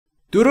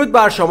درود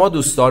بر شما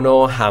دوستان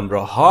و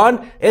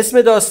همراهان.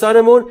 اسم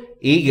داستانمون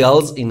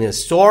Eagles in a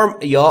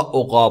Storm یا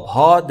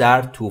عقاب‌ها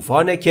در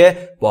طوفانه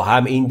که با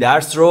هم این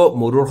درس رو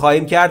مرور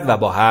خواهیم کرد و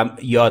با هم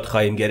یاد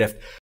خواهیم گرفت.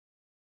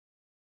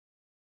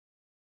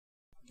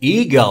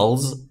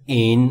 Eagles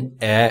in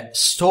a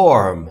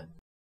Storm.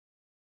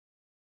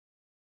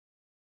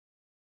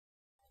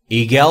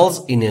 Eagles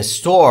in a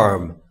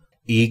Storm.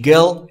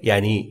 Eagle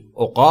یعنی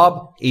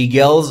عقاب،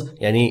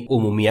 Eagles یعنی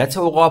عمومیت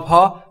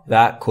عقاب‌ها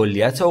و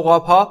کلیت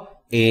عقاب‌ها.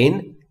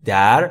 in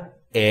در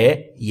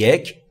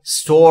یک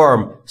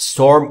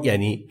storm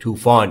یعنی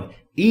طوفان.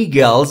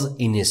 Eagles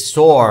in a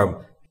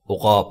storm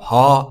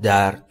عقاب‌ها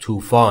در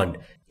طوفان.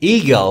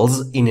 Eagles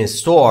in a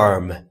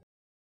storm.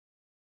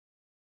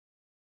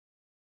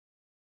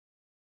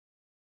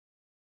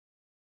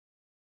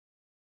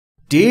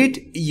 Did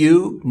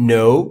you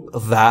know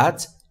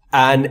that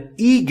an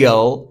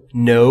eagle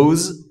knows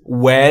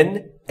when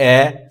a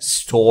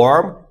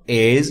storm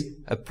is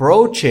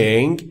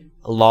approaching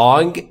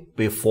long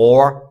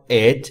before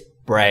it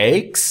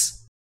breaks?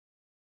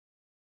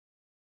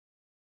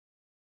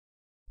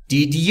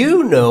 Did you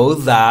know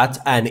that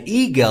an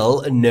eagle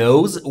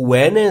knows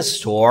when a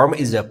storm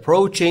is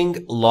approaching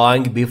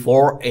long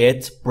before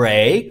it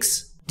breaks?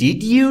 Did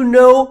you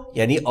know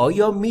یعنی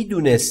آیا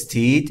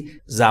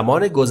میدونستید؟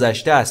 زمان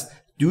گذشته است.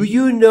 Do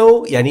you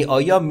know یعنی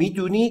آیا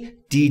میدونی؟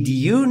 Did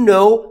you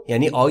know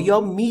یعنی آیا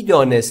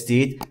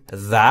میدانستید؟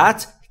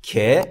 That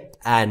که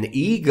an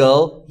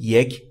eagle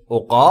یک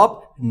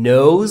عقاب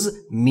knows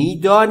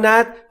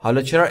میداند.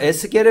 حالا چرا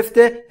اس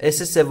گرفته؟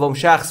 اس سوم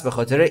شخص به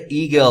خاطر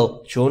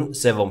eagle چون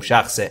سوم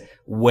شخصه.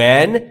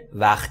 When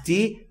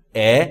وقتی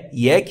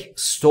یک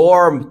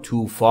storm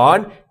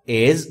طوفان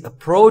is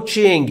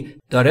approaching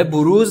داره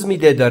بروز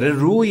میده، داره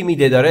روی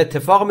میده، داره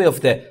اتفاق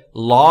میفته.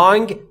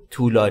 long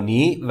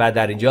طولانی و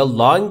در اینجا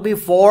long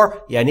before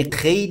یعنی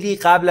خیلی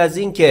قبل از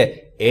این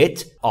که it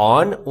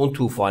on اون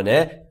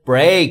طوفانه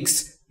breaks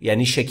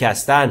یعنی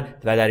شکستن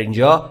و در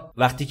اینجا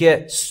وقتی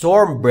که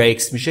storm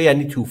breaks میشه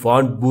یعنی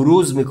طوفان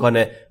بروز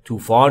میکنه،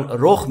 طوفان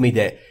رخ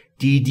میده.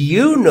 Did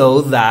you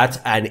know that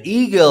an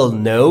eagle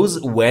knows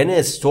when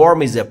a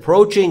storm is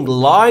approaching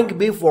long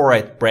before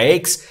it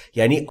breaks؟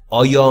 یعنی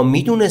آیا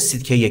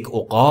میدونستید که یک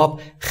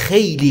عقاب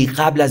خیلی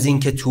قبل از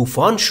اینکه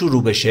طوفان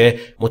شروع بشه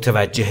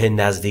متوجه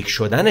نزدیک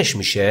شدنش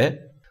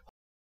میشه؟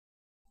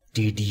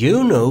 Did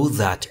you know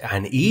that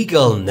an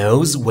eagle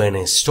knows when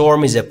a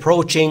storm is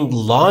approaching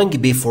long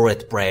before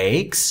it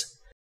breaks?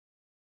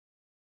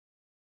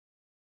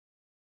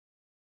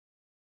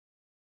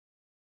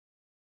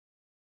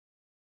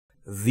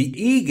 The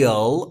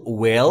eagle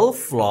will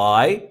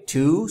fly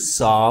to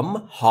some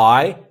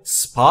high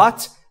spot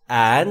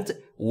and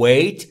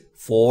wait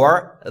for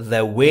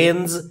the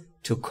winds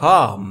to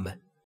come.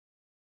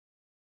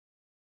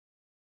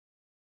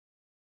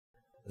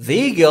 The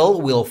eagle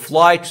will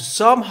fly to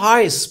some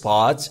high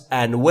spot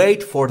and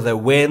wait for the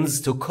winds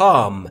to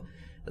come.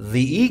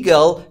 The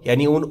eagle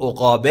یعنی اون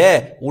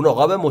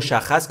عقاب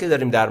مشخص که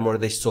داریم در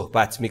موردش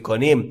صحبت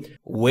میکنیم.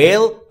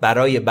 will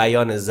برای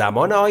بیان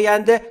زمان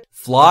آینده،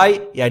 fly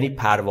یعنی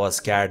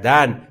پرواز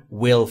کردن،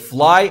 will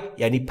fly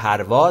یعنی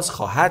پرواز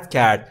خواهد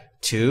کرد،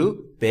 to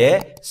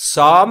به،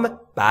 some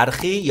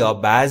برخی یا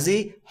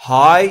بعضی،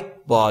 high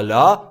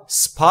بالا،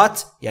 spot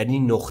یعنی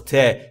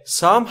نقطه،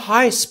 some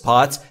high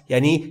spot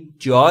یعنی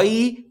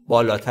جایی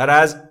بالاتر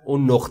از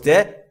اون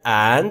نقطه،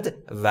 and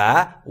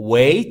و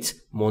wait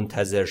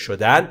منتظر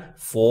شدن،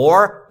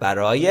 for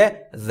برای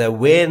the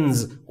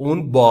winds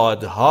اون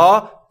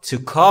بادها، to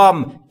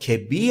come که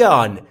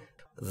بیان.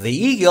 The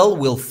eagle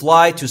will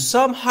fly to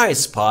some high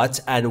spot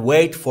and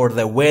wait for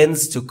the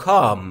winds to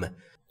come.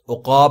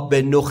 عقاب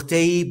به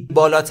نقطه‌ای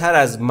بالاتر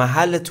از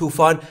محل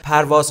طوفان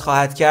پرواز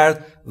خواهد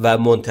کرد و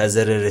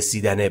منتظر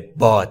رسیدن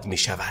باد می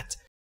شود.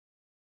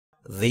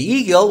 The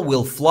eagle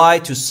will fly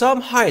to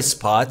some high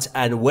spot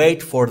and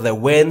wait for the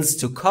winds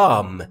to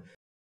come.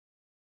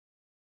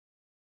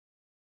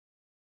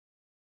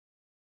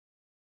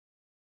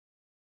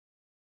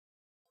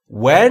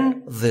 When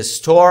the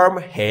storm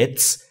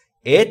hits,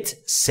 it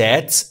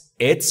sets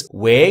its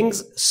wings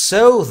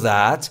so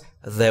that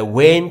the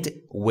wind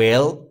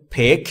will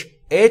pick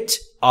it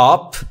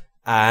up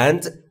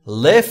and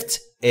lift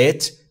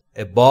it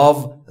above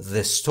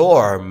the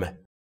storm.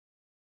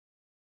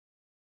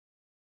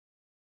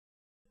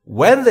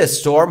 When the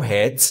storm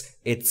hits,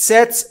 it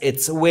sets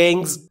its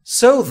wings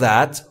so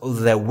that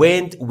the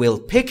wind will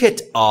pick it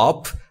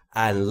up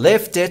and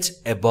lift it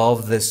above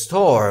the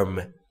storm.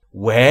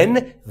 When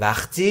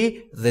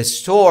وقتی the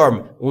storm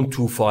اون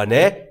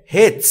طوفانه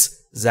hits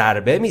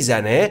ضربه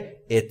میزنه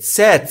it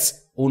sets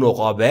اون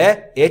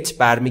عقابه it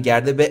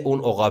برمیگرده به اون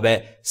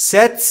عقابه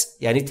sets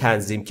یعنی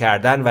تنظیم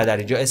کردن و در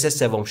اینجا اس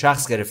سوم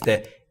شخص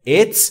گرفته.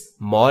 It's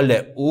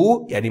مال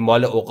او یعنی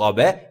مال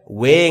عقابه.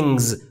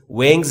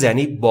 Wings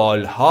یعنی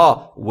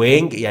بالها.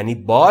 Wing یعنی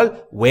بال.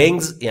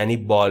 Wings یعنی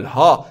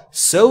بالها.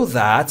 So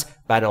that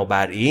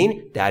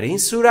بنابراین در این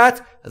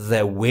صورت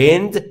the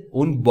wind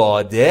اون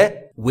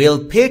باده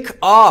will pick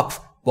up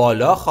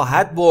بالا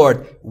خواهد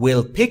برد.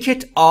 will pick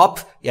it up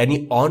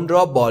یعنی آن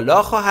را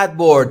بالا خواهد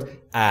برد.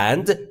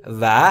 and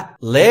و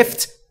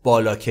lift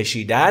بالا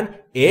کشیدن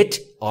it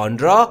آن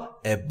را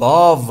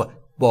above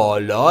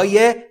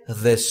بالای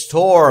the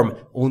storm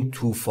اون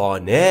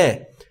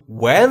طوفانه.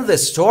 when the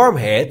storm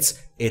hits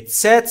it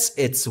sets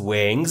its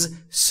wings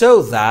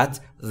so that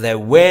the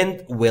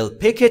wind will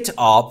pick it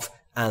up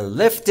and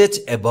lift it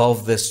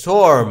above the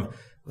storm.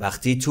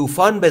 وقتی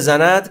طوفان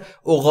بزند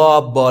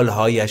عقاب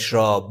بالهایش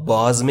را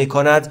باز می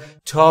کند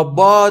تا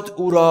باد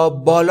او را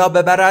بالا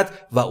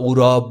ببرد و او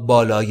را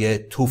بالای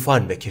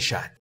طوفان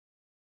بکشد.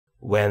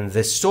 When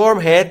the storm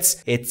hits,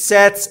 it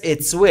sets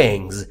its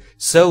wings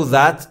so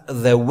that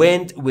the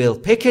wind will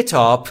pick it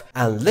up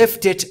and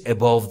lift it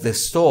above the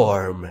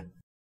storm.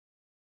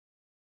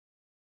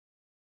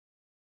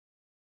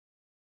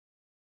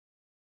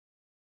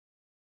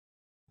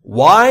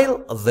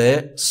 While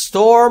the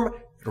storm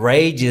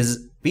rages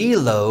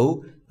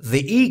below,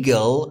 the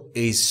eagle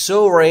is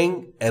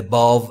soaring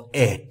above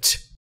it.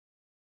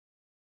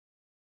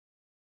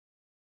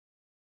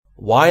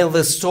 While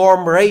the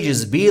storm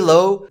rages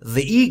below,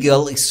 the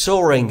eagle is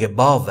soaring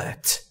above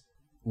it.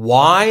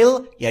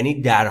 While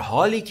یعنی در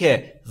حالی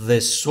که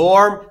the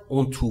storm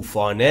اون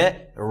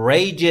طوفانه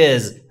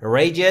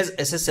rages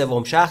اسم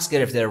سوم شخص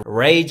گرفته.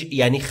 rage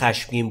یعنی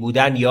خشمگین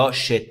بودن یا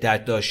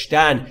شدت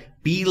داشتن.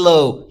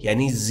 below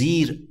یعنی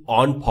زیر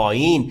آن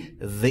پایین.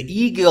 the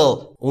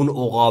eagle اون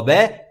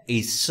عقابه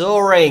is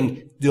soaring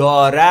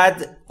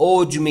دارد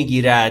اوج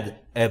میگیرد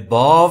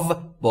above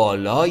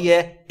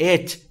بالای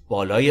it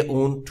بالای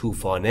اون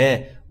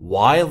طوفانه.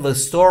 while the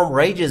storm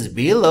rages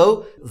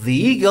below the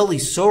eagle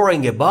is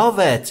soaring above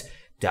it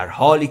در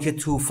حالی که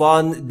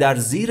طوفان در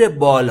زیر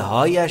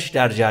بالهایش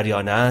در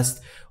جریان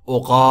است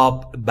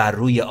عقاب بر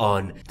روی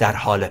آن در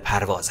حال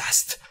پرواز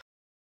است.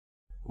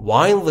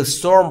 While the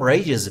storm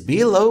rages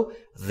below,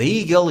 the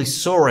eagle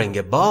is soaring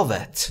above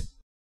it.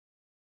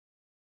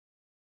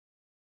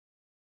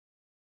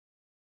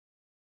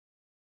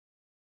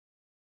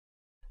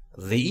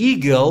 The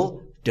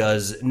eagle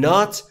does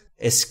not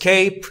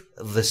escape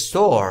the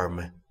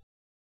storm.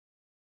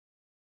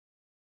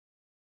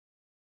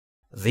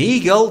 The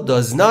eagle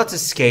does not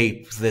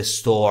escape the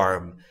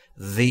storm.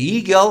 The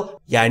eagle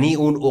یعنی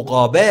اون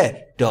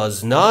عقابه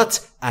does not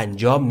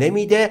انجام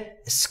نمیده.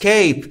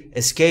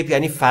 escape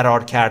یعنی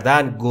فرار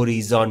کردن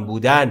گریزان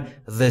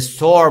بودن. the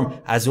storm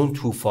از اون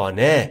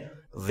طوفانه.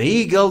 The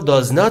eagle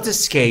does not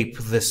escape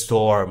the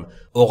storm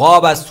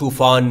عقاب از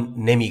طوفان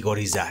نمی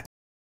گریزد.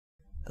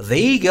 The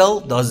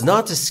eagle does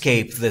not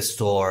escape the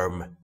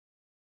storm.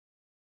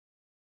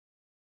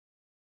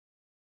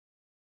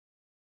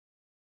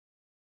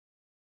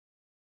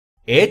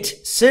 It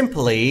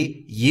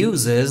simply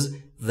uses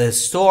the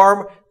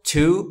storm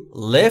to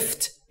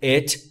lift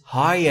it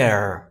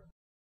higher.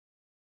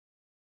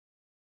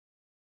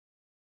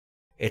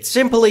 It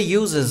simply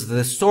uses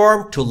the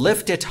storm to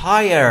lift it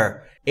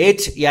higher.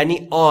 It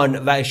یعنی آن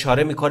و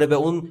اشاره میکنه به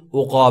اون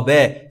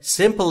عقابه.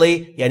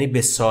 Simply یعنی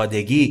به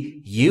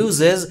سادگی.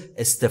 Uses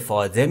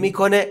استفاده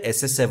میکنه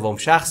اس سوم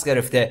شخص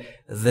گرفته.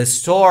 The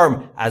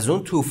storm از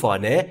اون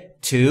طوفانه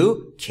to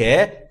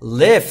که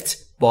lift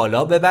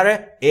بالا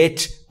ببره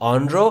it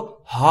آن رو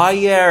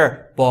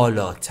higher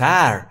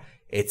بالاتر.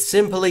 It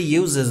simply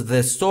uses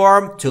the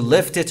storm to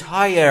lift it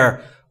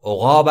higher.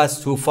 عقاب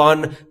از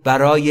طوفان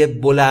برای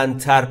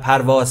بلندتر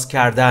پرواز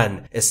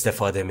کردن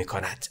استفاده می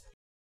کند.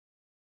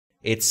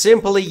 It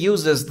simply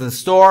uses the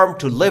storm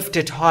to lift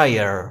it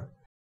higher.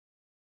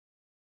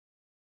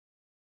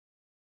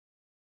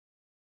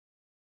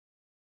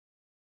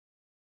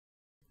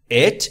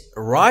 It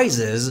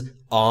rises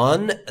on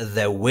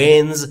the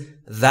winds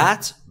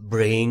that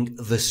bring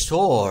the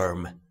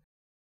storm.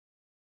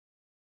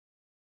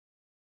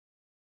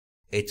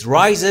 It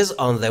rises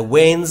on the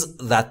winds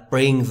that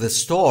bring the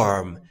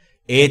storm.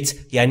 It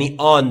یعنی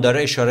آن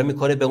داره اشاره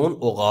میکنه به اون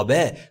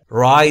عقابه.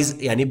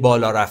 Rise یعنی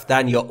بالا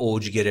رفتن یا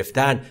اوج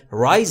گرفتن.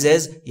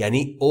 Rises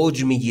یعنی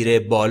اوج میگیره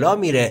بالا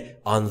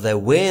میره. On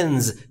the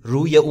winds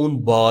روی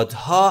اون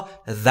بادها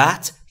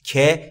that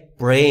که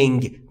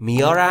bring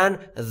میارن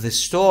the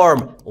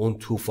storm اون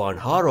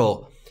طوفانها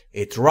رو.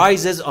 It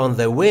rises on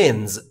the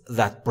winds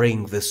that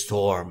bring the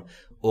storm.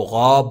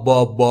 عقاب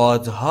با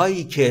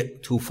بادهایی که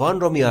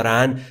طوفان رو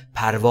میارن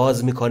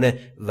پرواز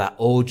میکنه و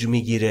اوج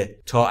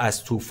میگیره تا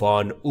از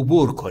طوفان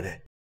عبور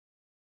کنه.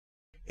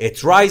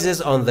 It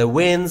rises on the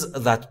winds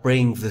that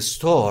bring the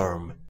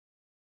storm.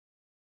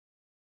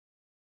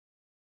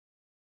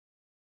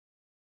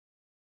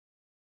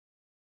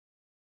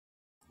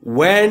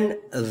 When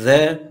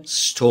the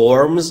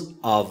storms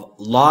of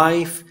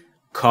life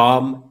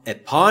come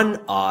upon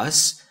us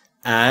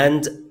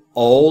and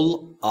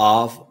all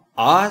of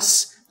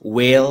us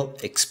will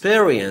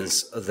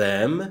experience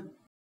them.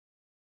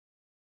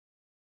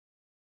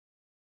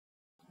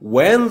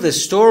 When the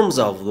storms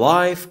of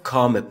life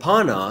come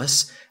upon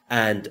us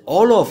and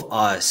all of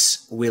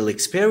us will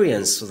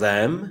experience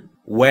them,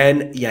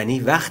 When یعنی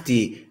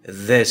وقتی،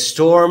 the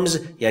storms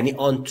یعنی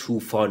آن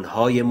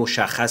طوفان‌های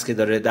مشخص که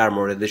داره در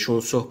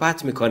موردشون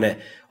صحبت میکنه،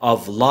 of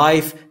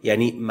life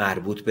یعنی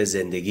مربوط به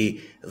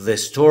زندگی، the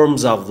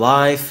storms of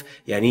life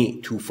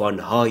یعنی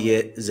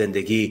طوفان‌های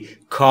زندگی،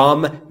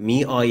 come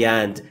می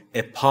آیند،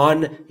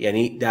 upon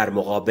یعنی در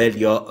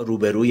مقابل یا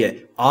روبروی،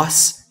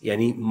 us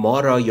یعنی ما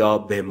را یا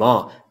به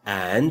ما،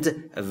 and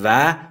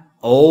و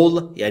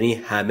all یعنی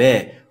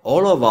همه،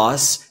 all of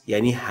us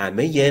یعنی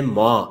همه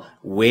ما،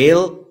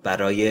 will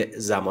برای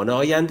زمان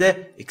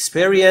آینده،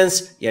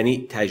 experience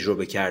یعنی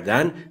تجربه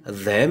کردن،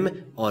 them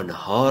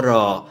آنها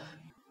را.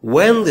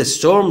 When the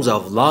storms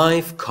of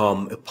life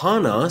come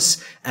upon us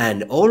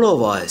and all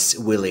of us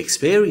will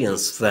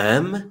experience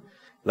them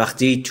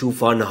وقتی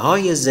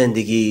طوفان‌های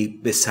زندگی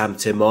به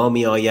سمت ما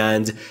می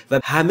آیند و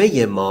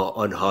همه ما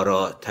آنها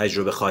را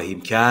تجربه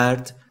خواهیم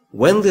کرد.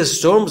 When the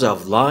storms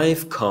of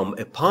life come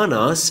upon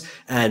us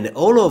and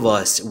all of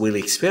us will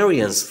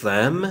experience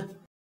them.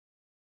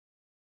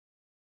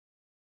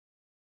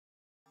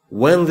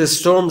 When the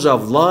storms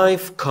of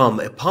life come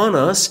upon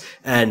us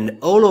and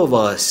all of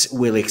us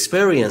will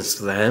experience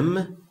them.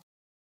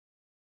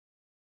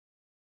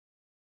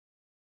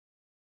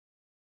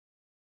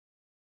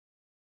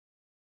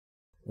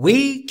 We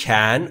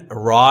can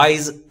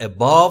rise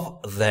above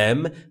them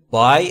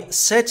by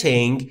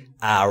setting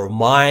our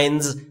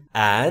minds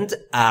and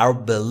our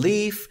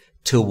belief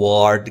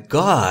toward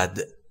God.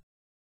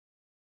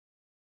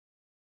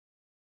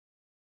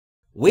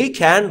 We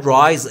can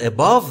rise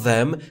above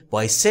them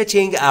by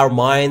setting our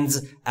minds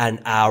and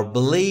our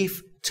belief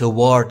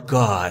toward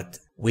God.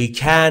 We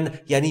can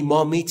یعنی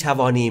ما می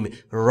توانیم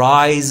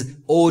rise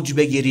اوج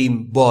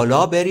بگیریم،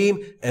 بالا بریم،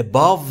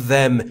 above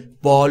them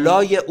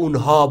بالای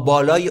اونها،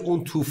 بالای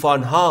اون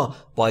طوفان‌ها،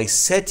 by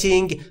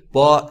setting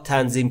با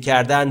تنظیم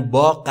کردن،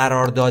 با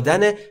قرار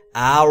دادن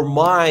our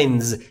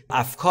minds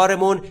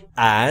افکارمون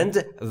and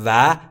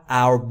و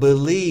our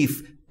belief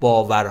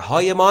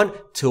باورهایمان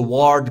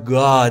toward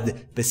God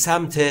به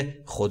سمت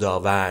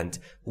خداوند.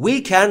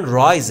 We can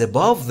rise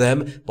above them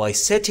by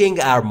setting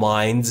our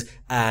minds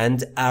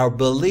and our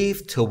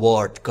belief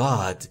toward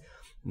God.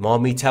 ما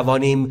می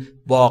توانیم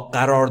با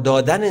قرار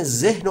دادن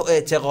ذهن و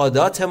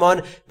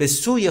اعتقاداتمان به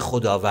سوی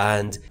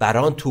خداوند بر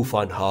آن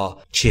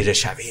طوفان‌ها چیره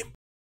شویم.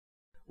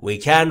 We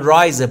can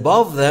rise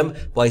above them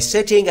by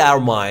setting our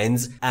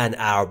minds and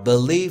our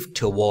belief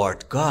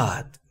toward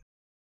God.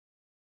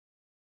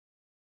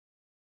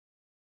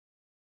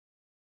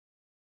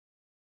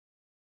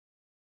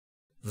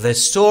 The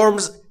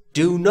storms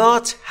do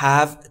not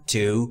have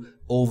to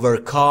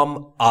overcome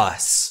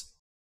us.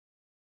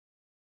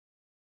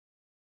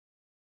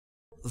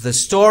 The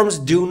storms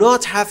do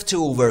not have to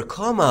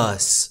overcome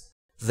us.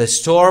 The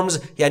storms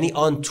یعنی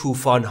آن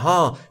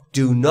طوفان‌ها،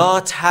 do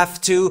not have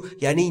to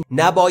یعنی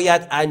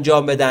نباید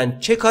انجام بدن.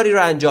 چه کاری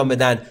رو انجام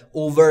بدن؟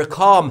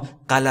 overcome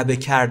غلبه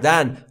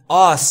کردن،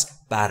 us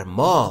بر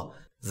ما.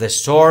 The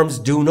storms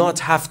do not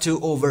have to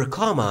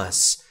overcome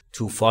us.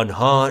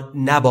 طوفان‌ها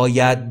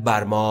نباید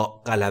بر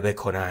ما غلبه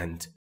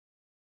کنند.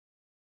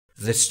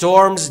 The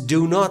storms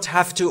do not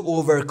have to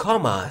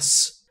overcome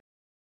us.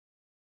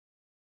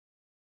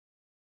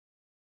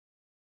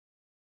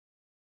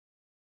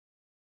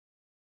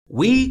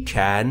 We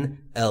can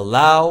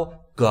allow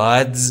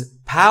God's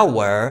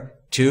power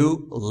to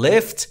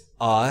lift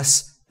us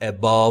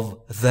above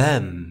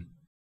them.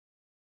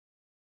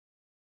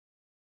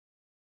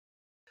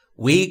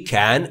 We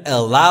can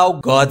allow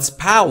God's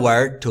power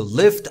to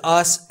lift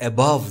us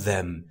above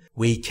them.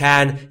 We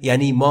can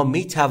یعنی ما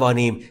می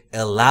توانیم،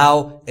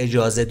 allow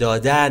اجازه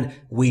دادن،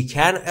 we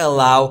can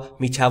allow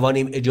می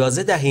توانیم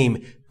اجازه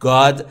دهیم،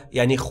 God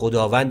یعنی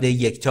خداوند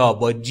یکتا،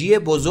 با جی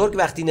بزرگ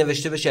وقتی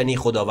نوشته بشه یعنی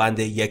خداوند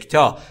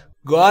یکتا.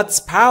 God's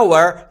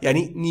power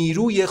یعنی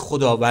نیروی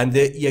خداوند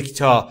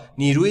یکتا،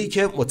 نیرویی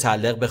که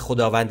متعلق به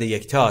خداوند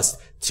یکتاست.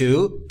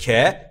 To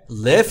که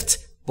lift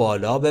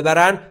بالا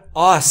ببرن،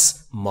 us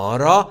ما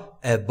را،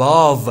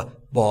 above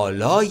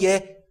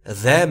بالای،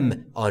 them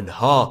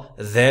آنها،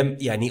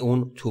 them یعنی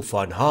اون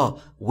طوفان‌ها.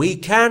 We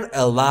can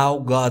allow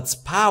God's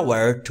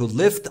power to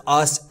lift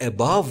us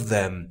above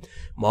them.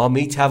 ما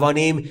می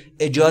توانیم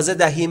اجازه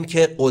دهیم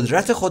که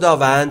قدرت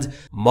خداوند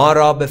ما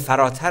را به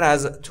فراتر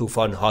از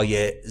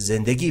طوفان‌های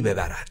زندگی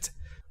ببرد.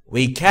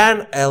 We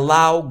can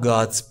allow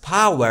God's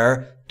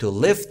power to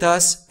lift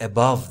us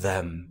above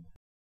them.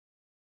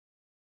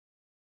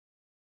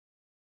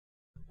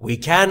 We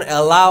can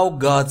allow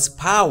God's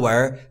power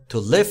to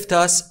lift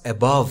us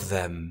above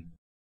them.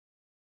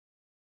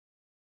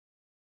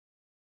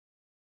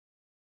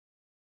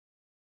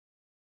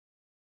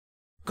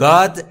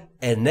 God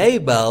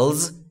enables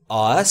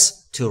us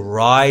to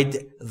ride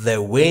the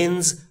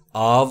winds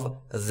of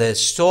the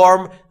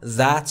storm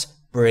that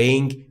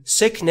bring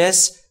sickness,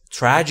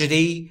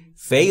 tragedy,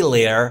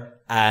 failure,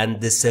 and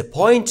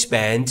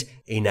disappointment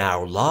in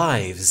our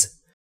lives.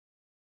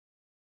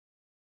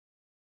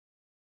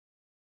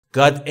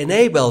 God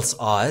enables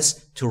us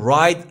to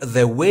ride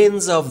the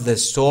winds of the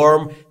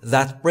storm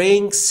that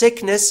bring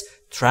sickness,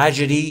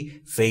 tragedy,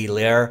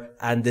 failure,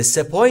 and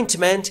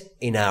disappointment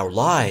in our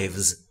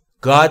lives.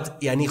 God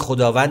یعنی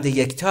خداوند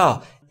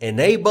یکتا.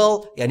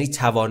 enable یعنی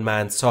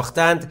توانمند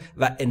ساختند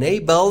و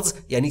enables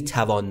یعنی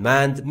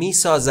توانمند می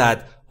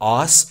سازد.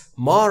 us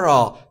ما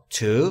را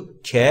to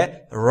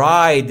که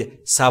ride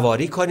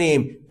سواری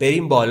کنیم،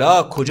 بریم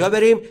بالا. کجا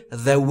بریم؟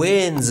 the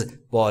winds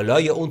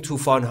بالای اون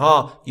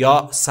طوفان‌ها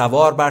یا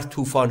سوار بر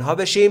طوفان‌ها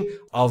بشیم.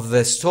 of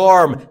the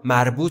storm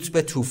مربوط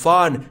به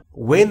طوفان.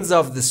 winds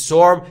of the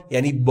storm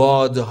یعنی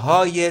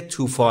بادهای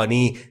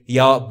طوفانی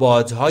یا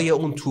بادهای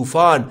اون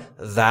طوفان.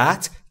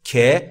 that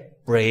که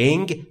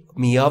bring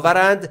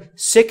میآورند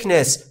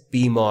sickness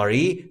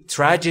بیماری،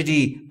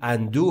 tragedy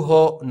اندوه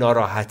و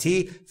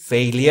ناراحتی،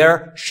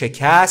 failure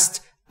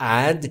شکست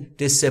and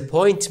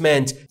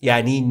disappointment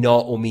یعنی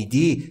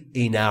ناامیدی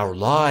in our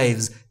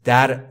lives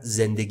در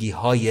زندگی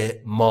های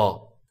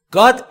ما.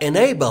 God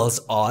enables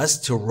us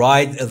to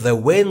ride the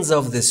winds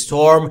of the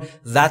storm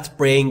that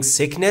bring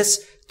sickness,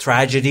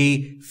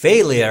 tragedy,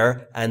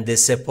 failure and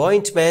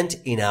disappointment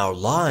in our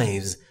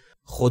lives.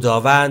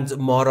 خداوند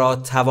ما را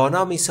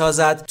توانا می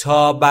سازد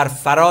تا بر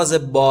فراز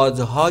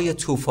بادهای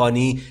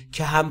طوفانی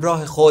که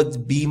همراه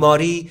خود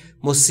بیماری،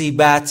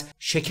 مصیبت،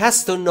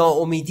 شکست و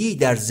ناامیدی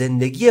در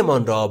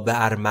زندگیمان را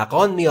به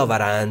ارمغان می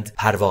آورند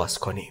پرواز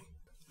کنیم.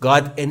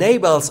 God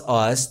enables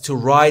us to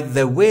ride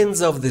the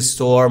winds of the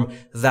storm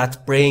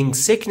that bring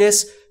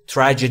sickness,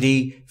 tragedy,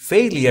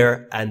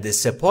 failure and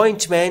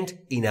disappointment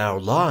in our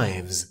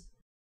lives.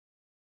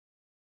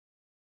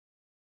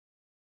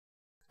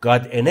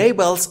 God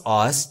enables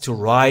us to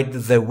ride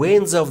the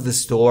winds of the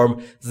storm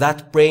that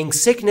bring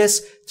sickness,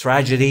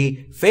 tragedy,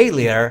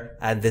 failure,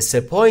 and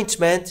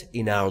disappointment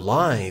in our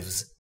lives.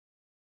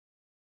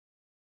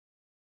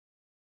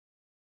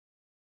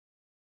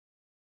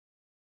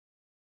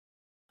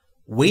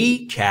 We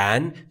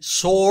can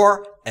soar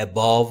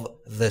above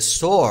the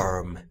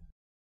storm.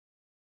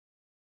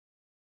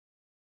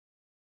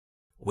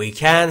 We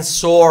can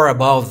soar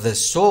above the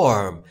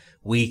storm.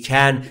 We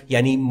can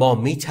یعنی ما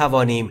می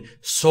توانیم.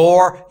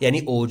 soar یعنی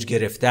اوج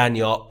گرفتن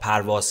یا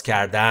پرواز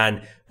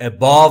کردن.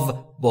 above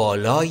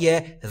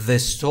بالای the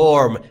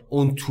storm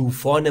اون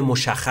طوفان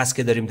مشخص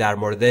که داریم در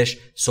موردش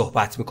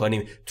صحبت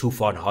میکنیم،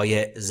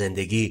 طوفان‌های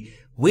زندگی.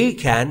 We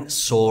can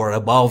soar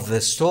above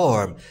the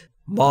storm.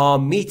 ما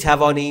می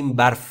توانیم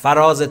بر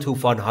فراز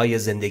طوفان‌های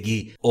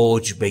زندگی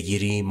اوج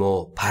بگیریم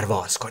و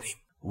پرواز کنیم.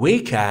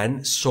 We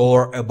can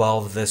soar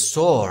above the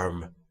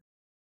storm.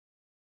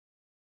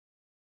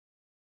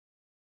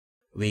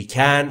 We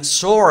can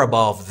soar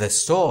above the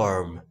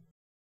storm.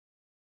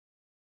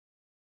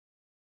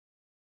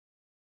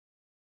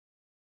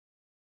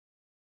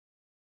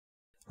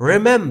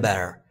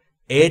 Remember,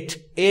 it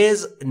is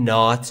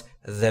not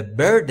the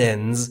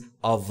burdens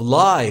of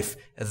life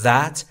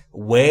that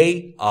weigh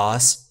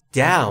us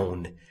down.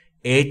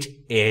 It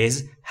is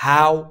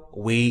how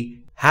we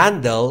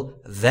handle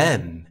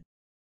them.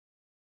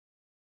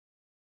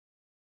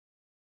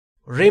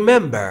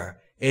 Remember,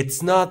 it's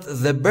not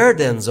the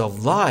burdens of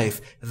life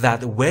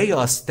that weigh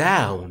us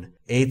down.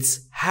 It's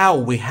how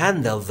we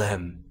handle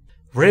them.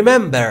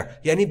 Remember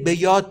یعنی به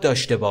یاد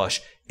داشته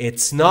باش.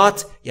 It's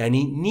not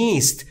یعنی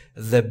نیست.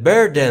 The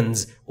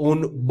burdens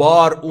اون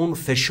بار، اون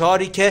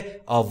فشاری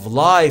که of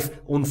life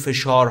اون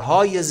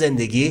فشارهای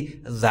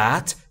زندگی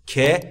that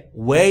که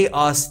weigh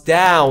us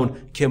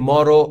down که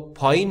ما رو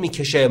پایین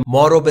میکشه،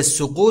 ما رو به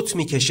سقوط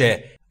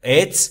میکشه.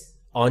 It's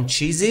آن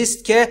چیزی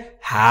است که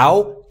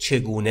how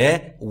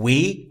چگونه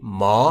we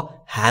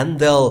ما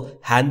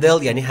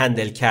handle یعنی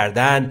هندل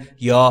کردن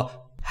یا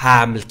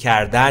حمل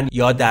کردن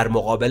یا در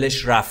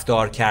مقابلش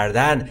رفتار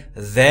کردن.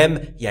 them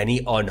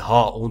یعنی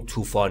آنها، اون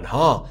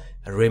طوفان‌ها.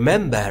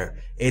 Remember,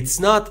 it's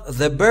not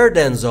the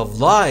burdens of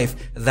life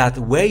that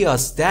weigh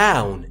us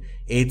down.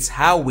 It's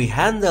how we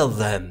handle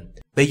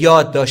them. به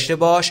یاد داشته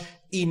باش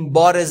این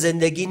بار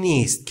زندگی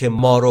نیست که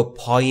ما رو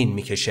پایین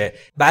میکشه،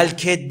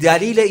 بلکه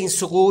دلیل این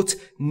سقوط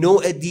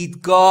نوع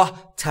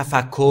دیدگاه،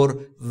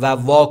 تفکر و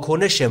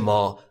واکنش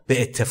ما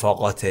به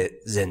اتفاقات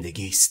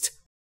زندگی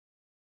است.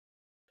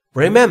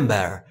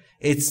 Remember,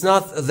 it's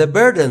not the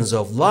burdens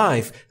of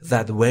life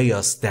that weigh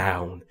us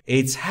down.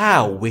 It's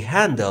how we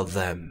handle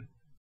them.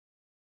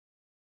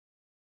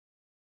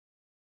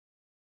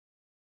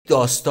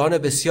 داستان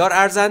بسیار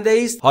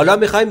ارزنده است. حالا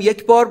میخوایم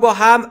یک بار با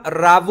هم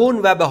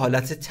روون و به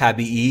حالت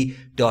طبیعی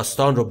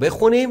داستان رو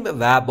بخونیم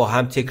و با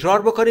هم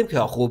تکرار بکنیم که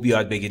خوب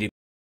یاد بگیریم.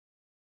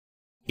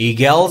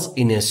 Eagles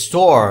in a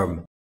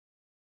storm.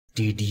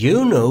 Did you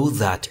know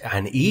that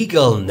an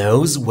eagle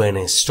knows when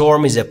a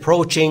storm is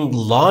approaching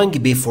long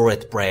before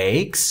it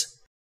breaks?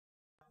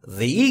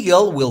 The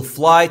eagle will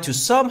fly to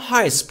some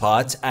high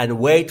spot and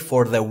wait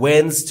for the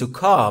winds to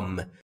come.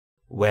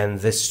 When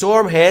the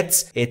storm hits,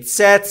 it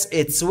sets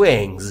its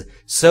wings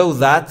so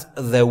that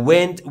the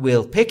wind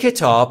will pick it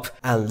up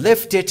and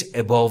lift it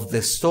above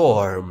the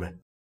storm.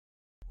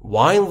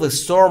 While the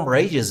storm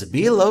rages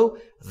below,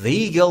 the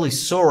eagle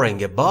is soaring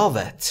above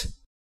it.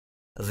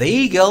 The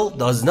eagle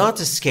does not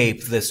escape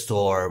the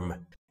storm.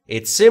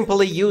 It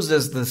simply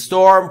uses the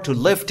storm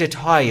to lift it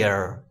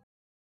higher.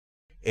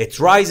 It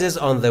rises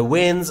on the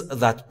winds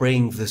that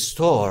bring the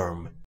storm.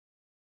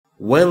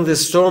 When the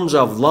storms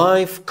of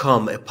life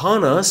come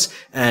upon us,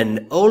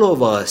 and all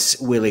of us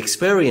will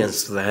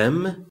experience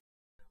them,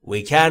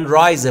 we can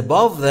rise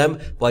above them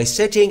by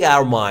setting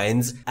our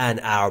minds and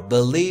our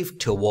belief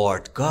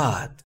toward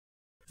God.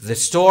 The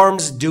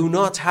storms do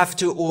not have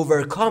to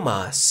overcome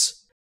us.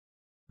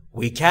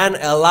 We can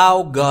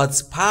allow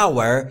God's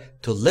power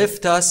to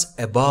lift us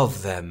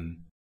above them.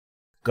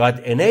 God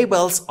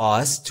enables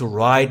us to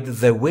ride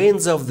the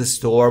winds of the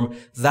storm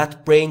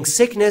that bring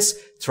sickness,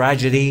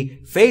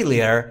 tragedy,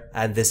 failure,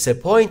 and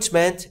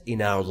disappointment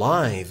in our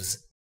lives.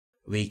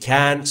 We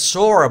can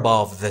soar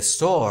above the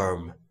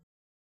storm.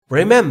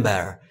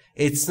 Remember,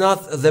 it's not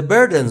the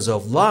burdens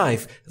of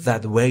life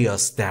that weigh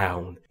us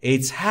down.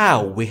 It's how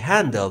we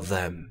handle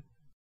them.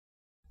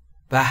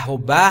 به و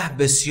به،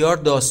 بسیار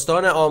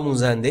داستان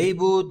آموزنده‌ای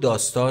بود،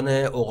 داستان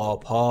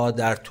عقاب‌ها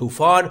در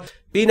طوفان.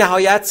 بی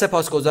نهایت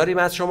سپاسگزاریم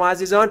از شما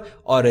عزیزان.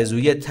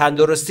 آرزوی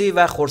تندرستی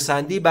و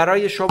خرسندی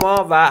برای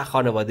شما و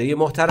خانواده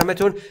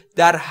محترمتون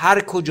در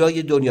هر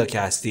کجای دنیا که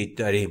هستید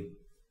داریم.